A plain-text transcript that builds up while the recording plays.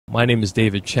My name is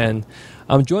David Chen.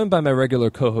 I'm joined by my regular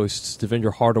co-hosts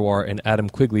Devendra Hardawar and Adam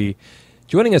Quigley.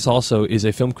 Joining us also is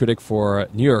a film critic for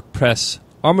New York Press,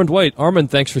 Armond White. Armond,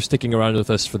 thanks for sticking around with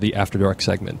us for the After Dark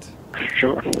segment.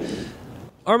 Sure.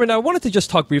 Armond, I wanted to just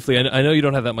talk briefly. I know you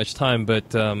don't have that much time,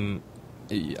 but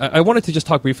I wanted to just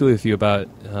talk briefly with you about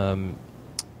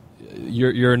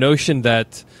your notion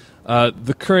that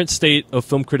the current state of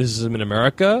film criticism in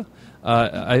America,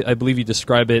 I believe you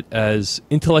describe it as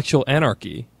intellectual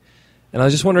anarchy. And I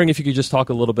was just wondering if you could just talk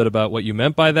a little bit about what you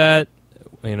meant by that,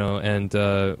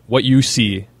 and what you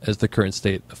see as the current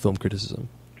state of film criticism.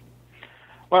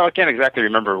 Well, I can't exactly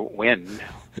remember when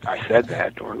I said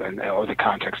that or the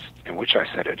context in which I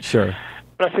said it. Sure.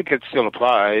 But I think it still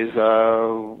applies.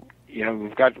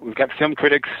 We've got film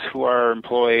critics who are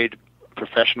employed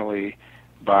professionally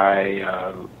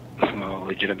by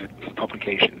legitimate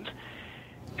publications,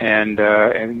 and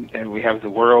we have the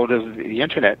world of the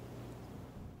internet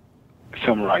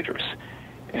film writers,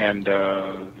 and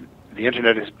the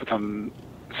internet has become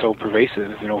so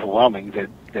pervasive and overwhelming that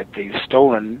the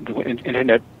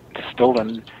internet has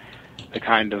stolen the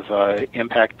kind of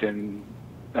impact and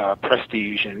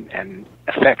prestige and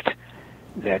effect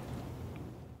that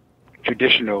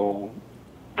traditional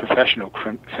professional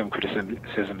film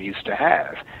criticism used to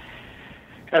have.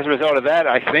 As a result of that,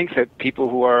 I think that people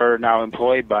who are now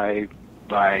employed by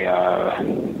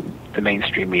the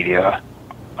mainstream media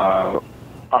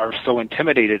are so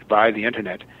intimidated by the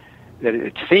internet that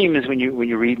it seems when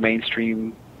you read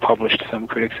mainstream published film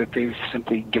critics that they've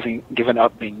simply given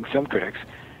up being film critics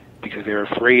because they're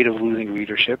afraid of losing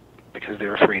readership, because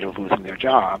they're afraid of losing their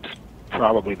jobs,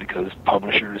 probably because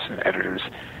publishers and editors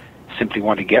simply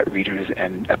want to get readers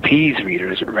and appease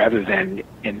readers rather than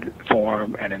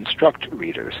inform and instruct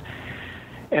readers.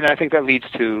 And I think that leads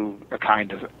to a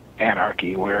kind of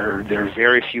anarchy where there are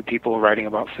very few people writing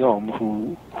about film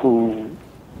who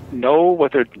know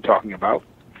what they're talking about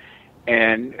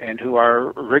and who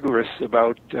are rigorous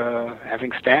about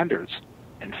having standards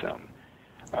in film.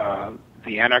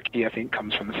 The anarchy, I think,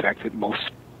 comes from the fact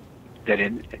that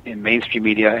in mainstream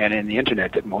media and in the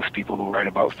internet, that most people who write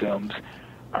about films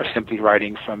are simply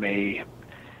writing from a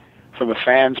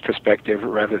fan's perspective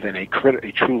rather than a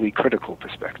truly critical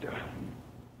perspective.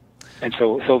 And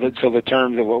so the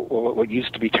term, what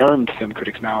used to be termed film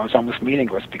critics now is almost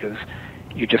meaningless because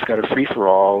you just got a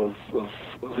free-for-all of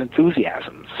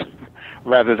enthusiasms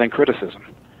rather than criticism.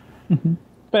 Mm-hmm.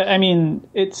 But, I mean,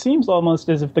 it seems almost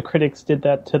as if the critics did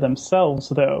that to themselves,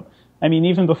 though. I mean,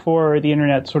 even before the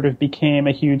internet sort of became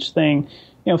a huge thing,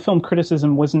 film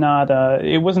criticism was not,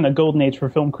 it wasn't a golden age for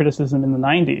film criticism in the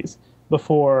 90s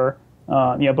before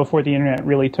the internet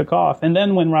really took off. And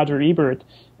then when Roger Ebert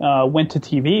went to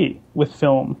TV with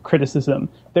film criticism,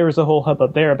 there was a whole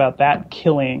hubbub there about that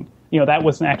killing. That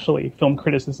wasn't actually film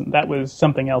criticism. That was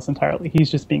something else entirely. He's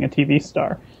just being a TV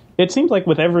star. It seems like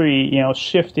with every,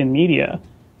 shift in media,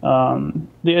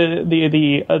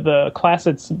 the class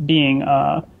it's being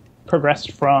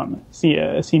progressed from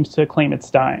seems to claim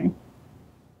it's dying.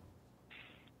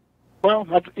 Well,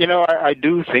 I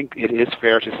do think it is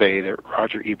fair to say that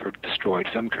Roger Ebert destroyed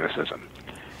film criticism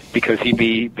because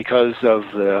of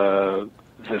the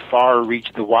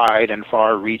wide and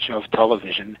far reach of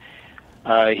television.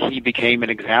 He became an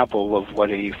example of what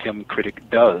a film critic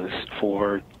does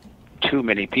for too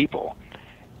many people,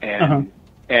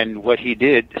 and what he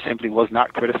did simply was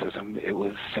not criticism; it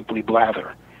was simply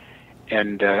blather,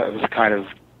 and it was a kind of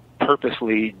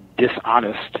purposely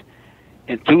dishonest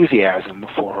enthusiasm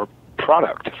for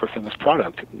film's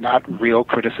product, not real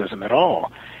criticism at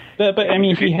all. But I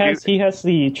mean, he has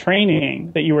the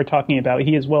training that you were talking about.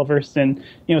 He is well versed in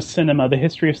cinema, the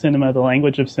history of cinema, the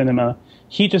language of cinema.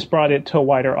 He just brought it to a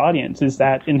wider audience. Is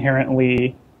that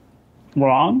inherently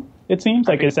wrong? It seems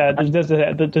like does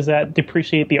that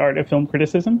depreciate the art of film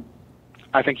criticism?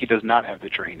 I think he does not have the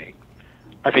training.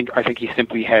 I think he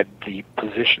simply had the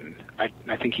position.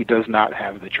 I think he does not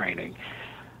have the training.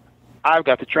 I've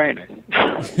got the training.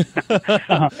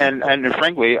 and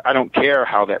frankly, I don't care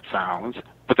how that sounds,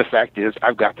 but the fact is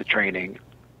I've got the training.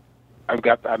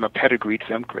 I'm a pedigreed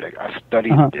film critic. I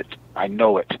studied it. I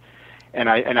know it. And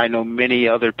I know many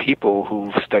other people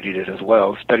who've studied it as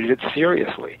well, studied it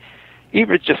seriously.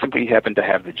 Ebert just simply happened to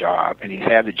have the job, and he's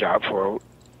had the job for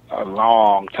a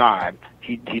long time.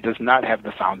 He does not have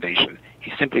the foundation.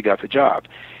 He simply got the job.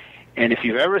 And if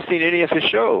you've ever seen any of his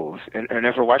shows, and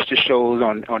ever watched his shows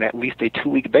on at least a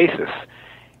 2-week basis,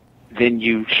 then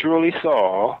you surely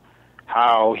saw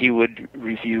how he would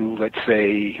review, let's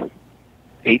say,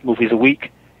 8 movies a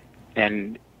week,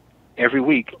 and every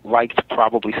week liked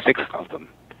probably 6 of them.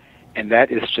 And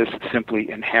that is just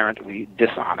simply inherently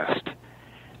dishonest.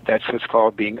 That's what's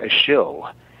called being a shill.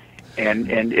 And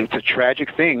it's a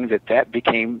tragic thing that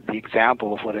became the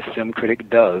example of what a film critic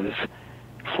does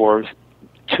for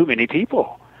too many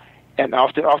people. And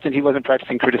often he wasn't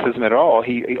practicing criticism at all.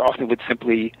 He often would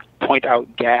simply point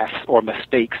out gaffes or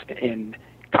mistakes in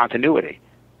continuity.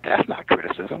 That's not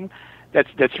criticism.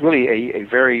 That's really a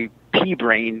very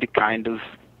pea-brained kind of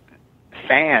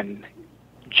fan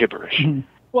gibberish. Mm-hmm.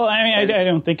 Well, I mean, I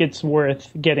don't think it's worth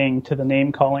getting to the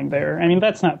name calling there. I mean,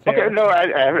 that's not fair. Okay, no, I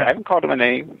haven't called him a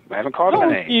name. I haven't called him a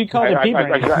name. You called it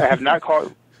pea-brain. I have not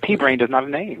called... Pea-brain is not a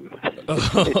name.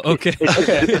 Okay.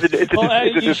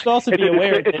 You should also be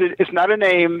aware. It's not a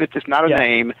name. It's not a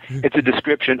name. It's a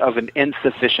description of an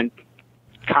insufficient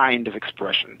kind of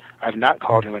expression. I've not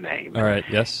called him a name. All right.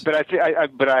 Yes. But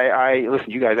I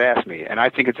listen. You guys asked me, and I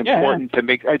think it's important to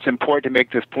make. It's important to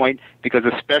make this point because,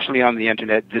 especially on the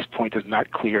internet, this point is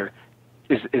not clear.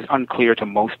 Is unclear to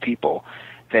most people.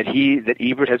 That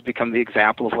Ebert has become the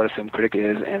example of what a film critic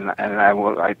is, and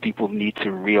people need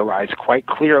to realize quite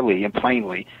clearly and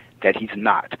plainly that he's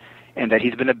not, and that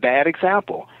he's been a bad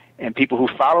example. And people who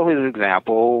follow his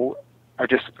example are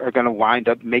going to wind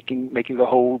up making the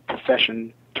whole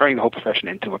profession, turning the whole profession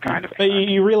into a kind of. But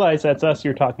you realize that's us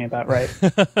you're talking about, right?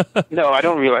 No, I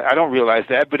don't realize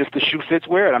that. But if the shoe fits,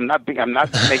 wear it. I'm not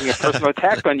making a personal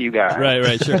attack on you guys.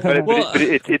 Right, sure. But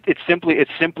it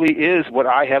simply is what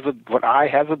I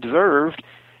have observed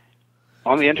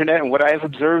on the internet and what I have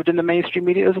observed in the mainstream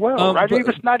media as well. Roger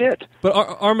Ebert's not it. But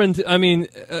Armond, I mean,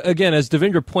 again, as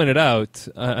Devendra pointed out,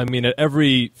 I mean, at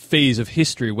every phase of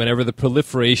history, whenever the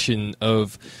proliferation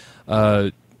of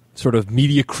sort of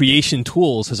media creation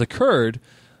tools has occurred,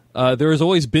 there has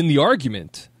always been the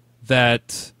argument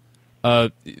that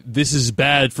this is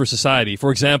bad for society.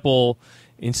 For example,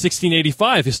 in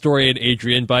 1685, historian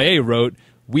Adrien Baillet wrote,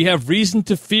 "We have reason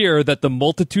to fear that the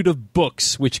multitude of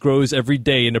books, which grows every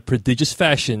day in a prodigious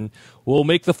fashion, will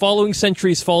make the following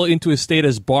centuries fall into a state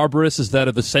as barbarous as that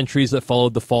of the centuries that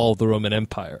followed the fall of the Roman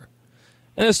Empire."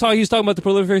 And he's talking about the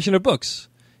proliferation of books.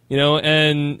 You know,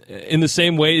 and in the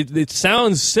same way, it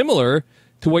sounds similar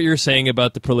to what you're saying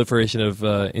about the proliferation of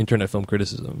internet film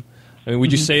criticism. I mean,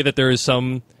 would you say that there is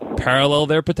some parallel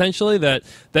there potentially? That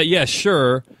yes,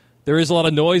 sure, there is a lot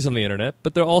of noise on the internet,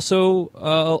 but there also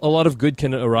a lot of good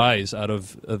can arise out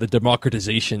of the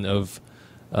democratization of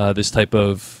this type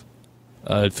of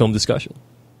film discussion.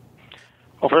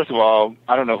 Well, first of all,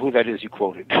 I don't know who that is you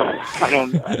quoted.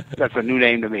 That's a new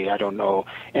name to me. I don't know,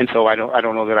 and so I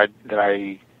don't know that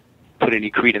I put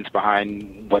any credence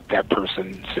behind what that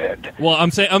person said. Well, I'm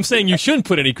saying you shouldn't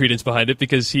put any credence behind it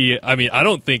because I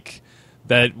don't think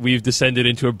that we've descended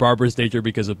into a barbarous nature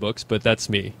because of books, but that's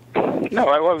me.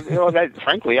 No,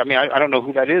 frankly, I mean, I don't know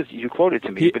who that is you quoted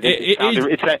to me, but I'm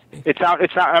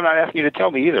not asking you to tell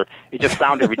me either. It just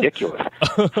sounded ridiculous,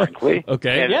 frankly.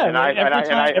 Okay. And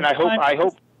I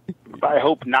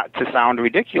hope not to sound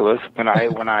ridiculous when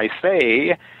I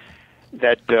say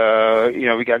that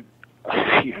we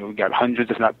got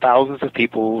hundreds, if not thousands, of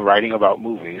people writing about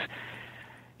movies.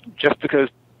 Just because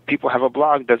people have a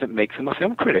blog doesn't make them a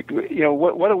film critic. You know,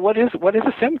 what is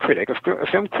a film critic? A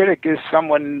film critic is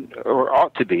someone, or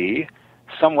ought to be,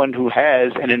 someone who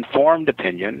has an informed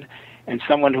opinion, and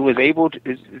someone who is able to.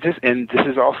 And this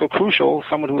is also crucial.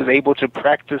 Someone who is able to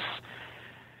practice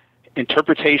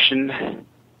interpretation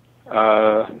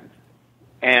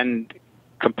and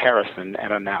comparison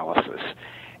and analysis,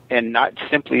 and not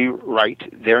simply write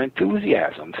their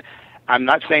enthusiasms. I'm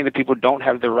not saying that people don't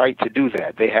have the right to do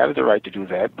that. They have the right to do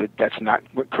that, but that's not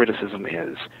what criticism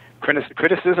is.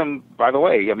 Criticism, by the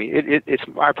way, I mean, it's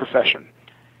my profession,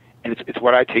 and it's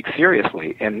what I take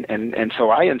seriously. And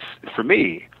so for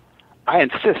me, I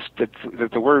insist that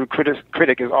the word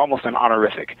critic is almost an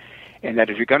honorific, and that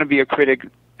if you're going to be a critic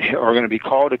or going to be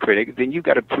called a critic, then you've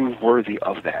got to prove worthy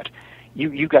of that.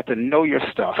 You've got to know your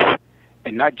stuff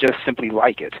and not just simply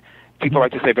like it. People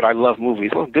like to say, but I love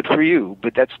movies. Well, good for you,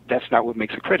 but that's not what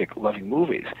makes a critic, loving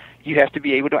movies. You have to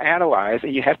be able to analyze,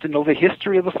 and you have to know the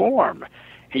history of the form.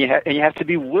 And you have to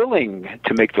be willing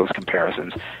to make those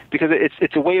comparisons, because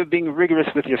it's a way of being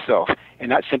rigorous with yourself and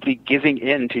not simply giving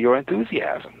in to your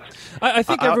enthusiasms. I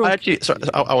think everyone...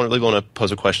 I want to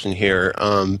pose a question here.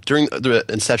 During the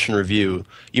Inception review,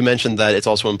 you mentioned that it's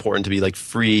also important to be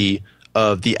free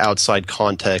of the outside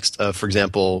context of, for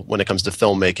example, when it comes to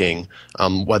filmmaking,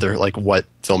 whether what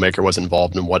filmmaker was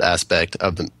involved in what aspect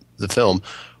of the film.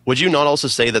 Would you not also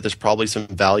say that there's probably some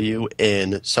value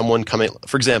in someone coming,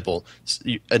 for example,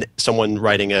 someone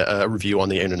writing a review on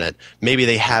the internet? Maybe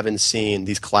they haven't seen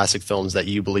these classic films that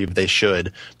you believe they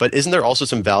should, but isn't there also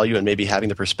some value in maybe having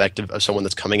the perspective of someone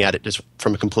that's coming at it just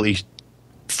from a completely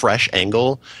fresh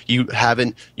angle. You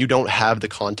don't have the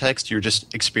context. You're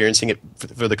just experiencing it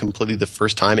for the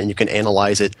first time, and you can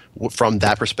analyze it from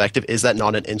that perspective. Is that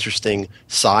not an interesting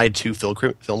side to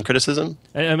film criticism?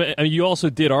 And you also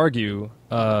did argue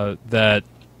that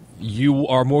you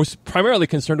are primarily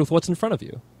concerned with what's in front of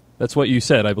you. That's what you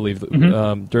said, I believe,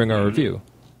 during our review.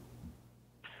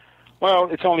 Well,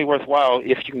 it's only worthwhile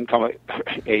if you can come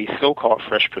a so-called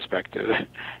fresh perspective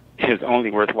is only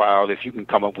worthwhile if you can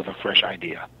come up with a fresh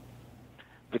idea.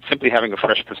 But simply having a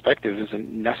fresh perspective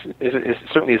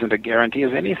certainly isn't a guarantee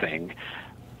of anything.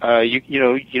 You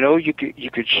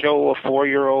could show a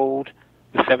 4-year-old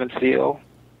the Seventh Seal,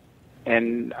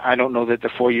 and I don't know that the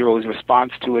 4-year-old's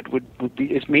response to it would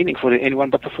be as meaningful to anyone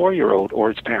but the 4-year-old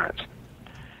or its parents.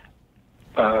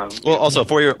 Well, also, a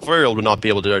four-year-old would not be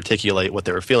able to articulate what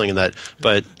they were feeling in that.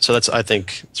 But so that's, I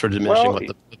think, sort of diminishing what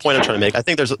the point I'm trying to make. I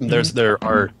think there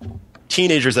are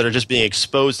teenagers that are just being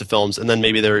exposed to films, and then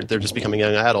maybe they're just becoming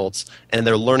young adults, and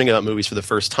they're learning about movies for the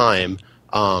first time.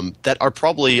 That are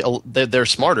probably they're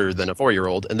smarter than a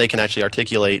 4-year-old, and they can actually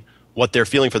articulate what they're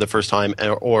feeling for the first time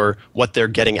or what they're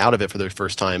getting out of it for the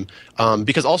first time.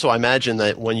 Because also I imagine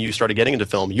that when you started getting into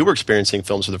film, you were experiencing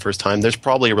films for the first time. There's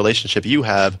probably a relationship you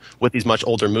have with these much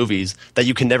older movies that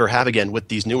you can never have again with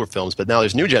these newer films. But now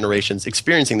there's new generations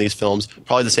experiencing these films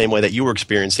probably the same way that you were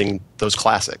experiencing those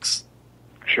classics.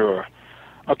 Sure.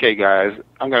 Okay, guys,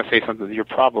 I'm going to say something that you're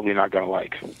probably not going to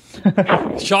like.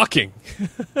 Shocking.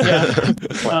 Yeah,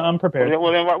 I'm prepared.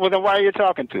 Well, then why are you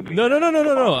talking to me? No.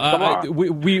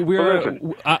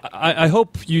 I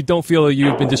hope you don't feel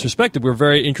you've been disrespected. We're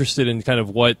very interested in kind of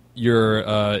what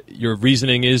your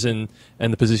reasoning is and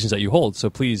the positions that you hold. So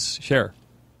please share.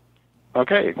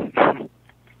 Okay.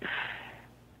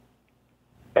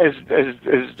 As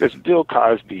Bill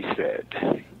Cosby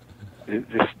said,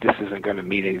 this isn't going to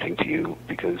mean anything to you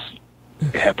because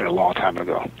it happened a long time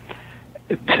ago.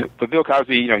 But Bill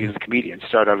Cosby, he's a comedian,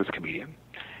 started out as a comedian.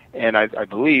 And I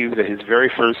believe that his very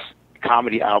first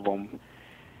comedy album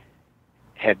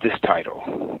had this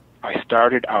title, I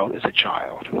Started Out as a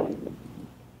Child.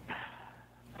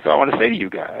 So I want to say to you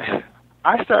guys,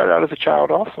 I started out as a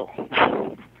child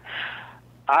also.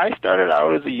 I started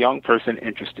out as a young person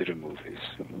interested in movies.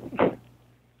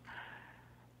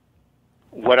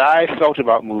 What I felt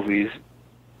about movies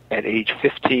at age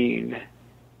 15,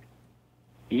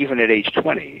 even at age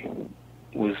 20,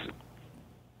 was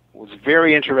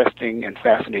very interesting and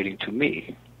fascinating to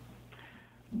me.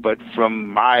 But from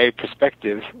my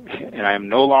perspective, and I am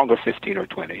no longer 15 or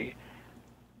 20,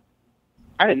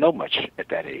 I didn't know much at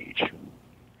that age.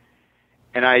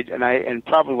 And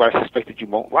probably what I suspect that you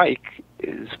won't like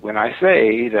is when I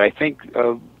say that I think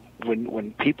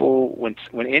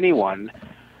when anyone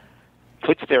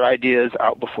puts their ideas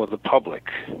out before the public,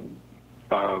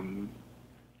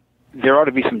 there ought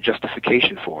to be some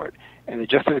justification for it. And the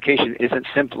justification isn't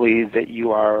simply that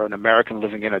you are an American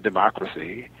living in a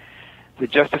democracy. The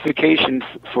justification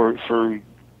for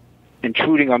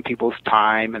intruding on people's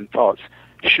time and thoughts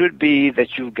should be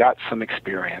that you've got some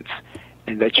experience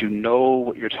and that you know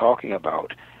what you're talking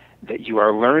about, that you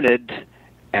are learned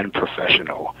and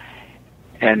professional.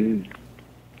 And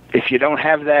if you don't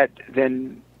have that,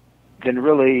 then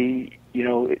really,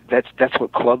 that's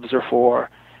what clubs are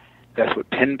for. That's what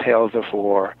pen pals are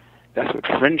for. That's what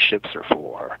friendships are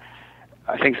for.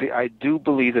 I do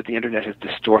believe that the internet has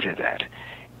distorted that.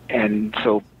 And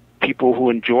so people who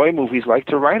enjoy movies like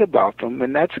to write about them,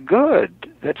 and that's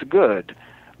good. That's good.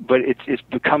 But it's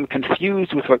become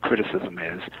confused with what criticism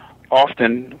is.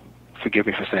 Often, forgive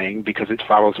me for saying, because it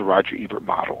follows a Roger Ebert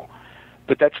model.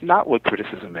 But that's not what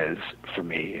criticism is for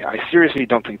me. I seriously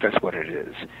don't think that's what it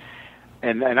is.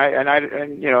 And I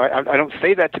don't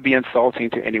say that to be insulting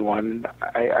to anyone.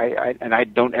 I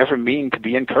don't ever mean to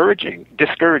be discouraging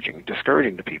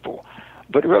to people.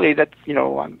 But really, that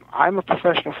I'm a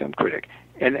professional film critic,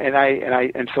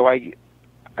 and so I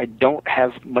don't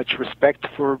have much respect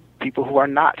for people who are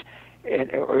not,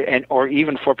 or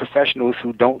even for professionals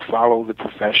who don't follow the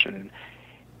profession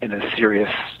in a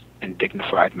serious and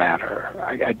dignified manner.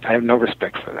 I have no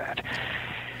respect for that.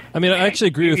 I mean, I actually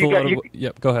agree with a lot of.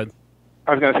 Yep, go ahead.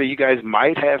 I was going to say, you guys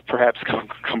might have perhaps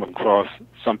come across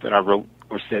something I wrote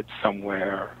or said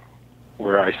somewhere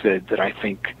where I said that I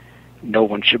think no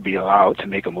one should be allowed to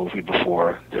make a movie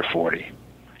before they're 40.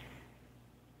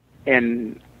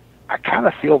 And I kind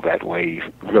of feel that way,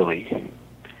 really.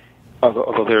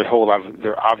 Although there are a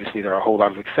whole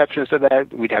lot of exceptions to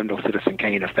that. We'd have no Citizen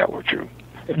Kane if that were true,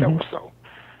 if that were so.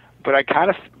 But I kind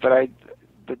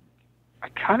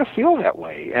of feel that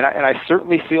way, and I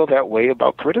certainly feel that way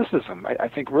about criticism. I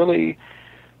think really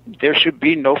there should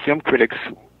be no film critics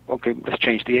okay, let's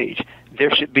change the age.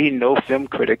 There should be no film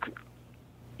critic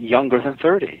younger than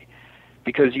 30,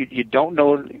 because you don't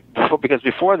know, because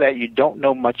before that you don't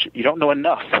know much, you don't know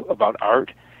enough about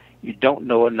art, you don't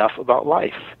know enough about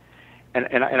life.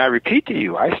 And I repeat to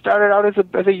you, I started out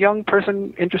as a young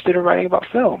person interested in writing about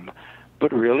film,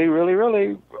 but really, really,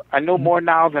 really, I know more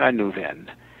now than I knew then.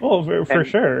 Well, for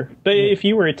sure. But if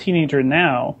you were a teenager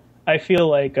now, I feel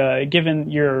like,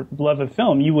 given your love of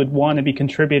film, you would want to be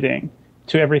contributing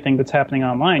to everything that's happening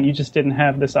online. You just didn't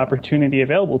have this opportunity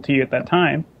available to you at that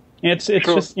time. It's Sure.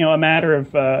 just, a matter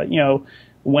of,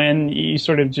 when you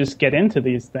sort of just get into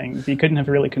these things. You couldn't have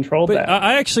really controlled But that.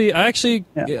 I actually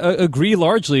agree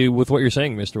largely with what you're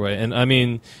saying, Mr. White. And I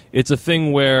mean, it's a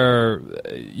thing where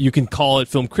you can call it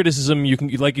film criticism. You can,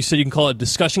 like you said, you can call it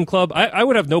discussion club. I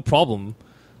would have no problem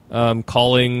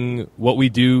calling what we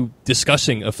do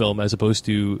discussing a film as opposed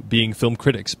to being film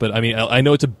critics. But I mean, I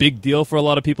know it's a big deal for a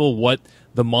lot of people what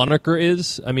the moniker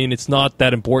is. I mean, it's not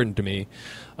that important to me.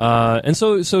 And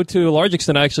so to a large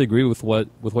extent, I actually agree with what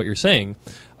you're saying.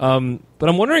 But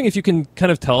I'm wondering if you can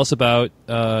kind of tell us about,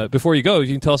 before you go,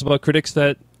 you can tell us about critics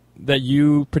that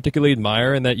you particularly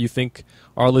admire and that you think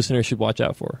our listeners should watch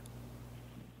out for.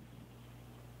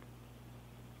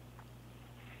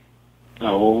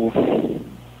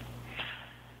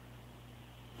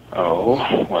 Well,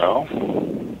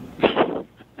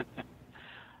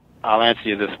 I'll answer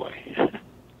you this way.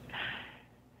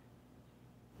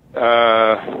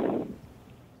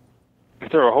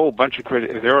 If there are a whole bunch of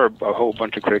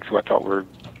critics who I thought were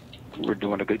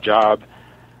doing a good job,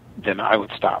 then I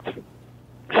would stop.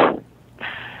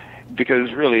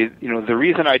 Because really, the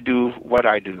reason I do what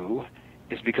I do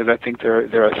is because I think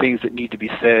there are things that need to be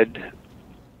said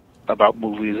about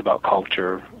movies, about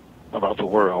culture, about the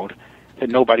world that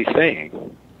nobody's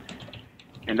saying,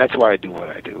 and that's why I do what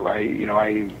I do.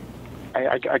 I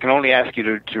can only ask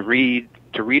you to read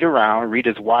around, read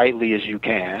as widely as you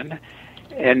can,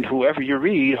 and whoever you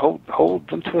read, hold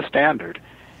them to a standard,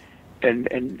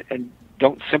 and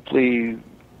don't simply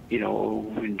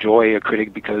enjoy a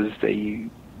critic because they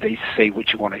say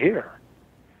what you want to hear,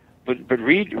 but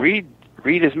read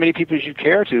as many people as you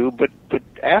care to, but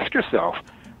ask yourself,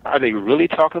 are they really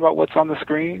talking about what's on the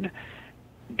screen?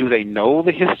 Do they know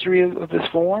the history of this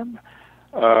form?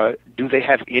 Do they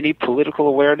have any political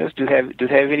awareness? Do they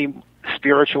have any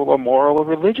spiritual or moral or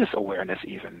religious awareness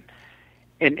even?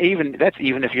 And that's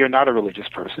even if you're not a religious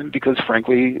person, because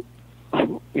frankly,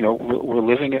 we're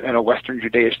living in a Western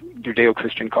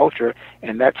Judeo-Christian culture,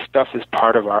 and that stuff is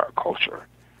part of our culture.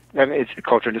 I mean, it's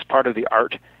culture, and it's part of the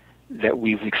art that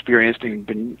we've experienced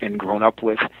and grown up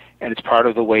with, and it's part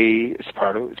of the way, it's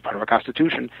part of our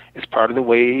Constitution. It's part of the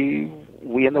way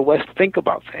we in the West think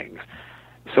about things.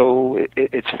 So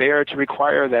it's fair to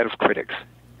require that of critics,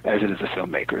 as it is of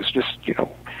filmmakers. Just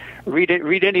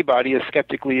read anybody as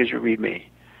skeptically as you read me.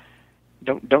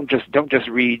 Don't just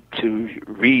read to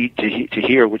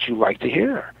hear what you like to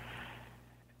hear.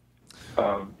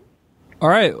 All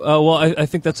right. Well, I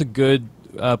think that's a good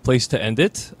place to end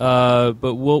it.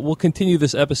 But we'll continue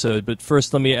this episode. But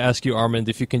first, let me ask you, Armond,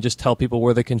 if you can just tell people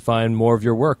where they can find more of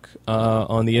your work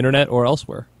on the internet or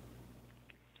elsewhere.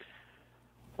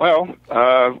 Well,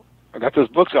 I got those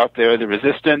books out there: The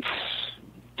Resistance,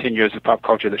 10 Years of Pop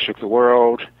Culture That Shook the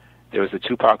World. There was the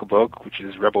Tupac book, which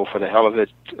is Rebel for the Hell of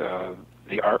It,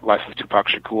 The Art Life of Tupac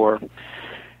Shakur.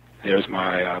 There's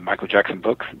my Michael Jackson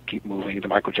book, Keep Moving, The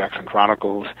Michael Jackson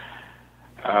Chronicles.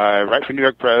 I write for New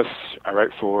York Press. I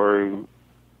write for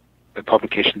a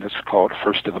publication that's called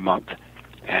First of the Month,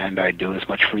 and I do as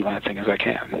much freelancing as I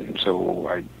can.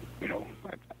 So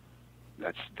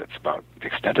that's about the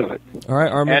extent of it. All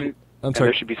right, Armond. And I'm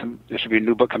sorry. There should be a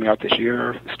new book coming out this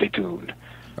year. Stay tuned.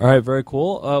 All right, very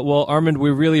cool. Well, Armond, we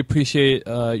really appreciate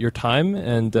your time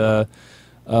and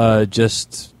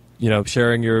just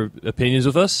sharing your opinions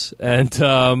with us. And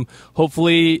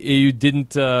hopefully you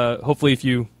didn't. Hopefully, if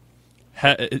you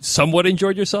somewhat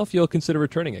enjoyed yourself, you'll consider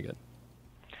returning again.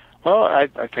 Well, I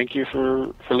thank you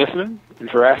for listening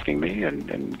and for asking me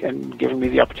and giving me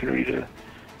the opportunity to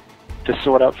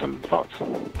sort out some thoughts.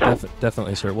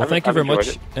 Definitely, sir. Well, thank you very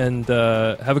much, and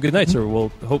have a good night, sir.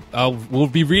 We'll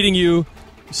be reading you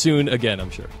soon again, I'm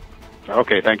sure.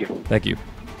 Okay, thank you. Thank you.